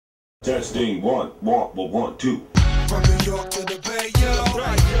Testing, one, two. From New York to the Bay, yo.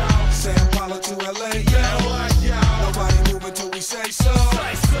 San Paulo to LA, yo. Nobody moving till we say so.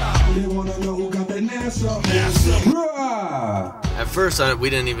 They wanna know who got the N.A.S.A. At first,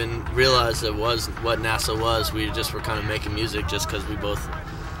 we didn't even realize it was what N.A.S.A was. We just were kind of making music just because we both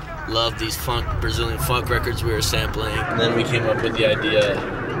loved these Brazilian funk records we were sampling. And then we came up with the idea,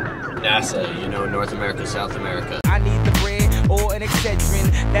 N.A.S.A, you know, North America, South America. I need the bread or an Excedrin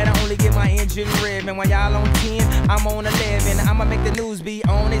that'll only get my engine revving. When y'all on 10, I'm on 11. I'ma make the news be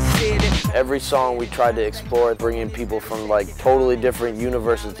on its city. Every song we tried to explore, bringing people from like totally different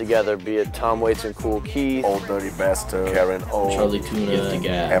universes together, be it Tom Waits and Cool Keith, Old Dirty Bastard, Karen O, Charlie Tuna,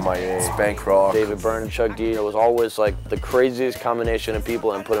 M.I.A, Spank Rock, David Byrne and Chuck D. It was always like the craziest combination of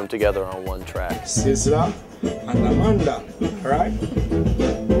people and put them together on one track. Sizzla and Amanda, right?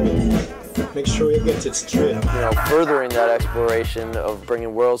 Make sure you get it straight. You know, furthering that exploration of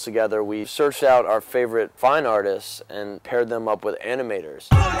bringing worlds together, we searched out our favorite fine artists and paired them up with animators.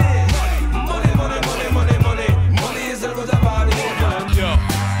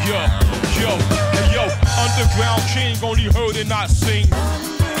 Yo, underground king, only heard and not seen.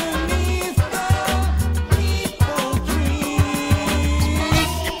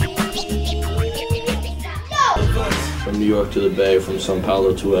 From New York to the Bay, from Sao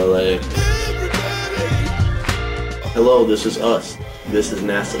Paulo to LA. Hello, this is us. This is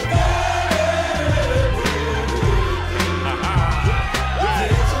N.A.S.A.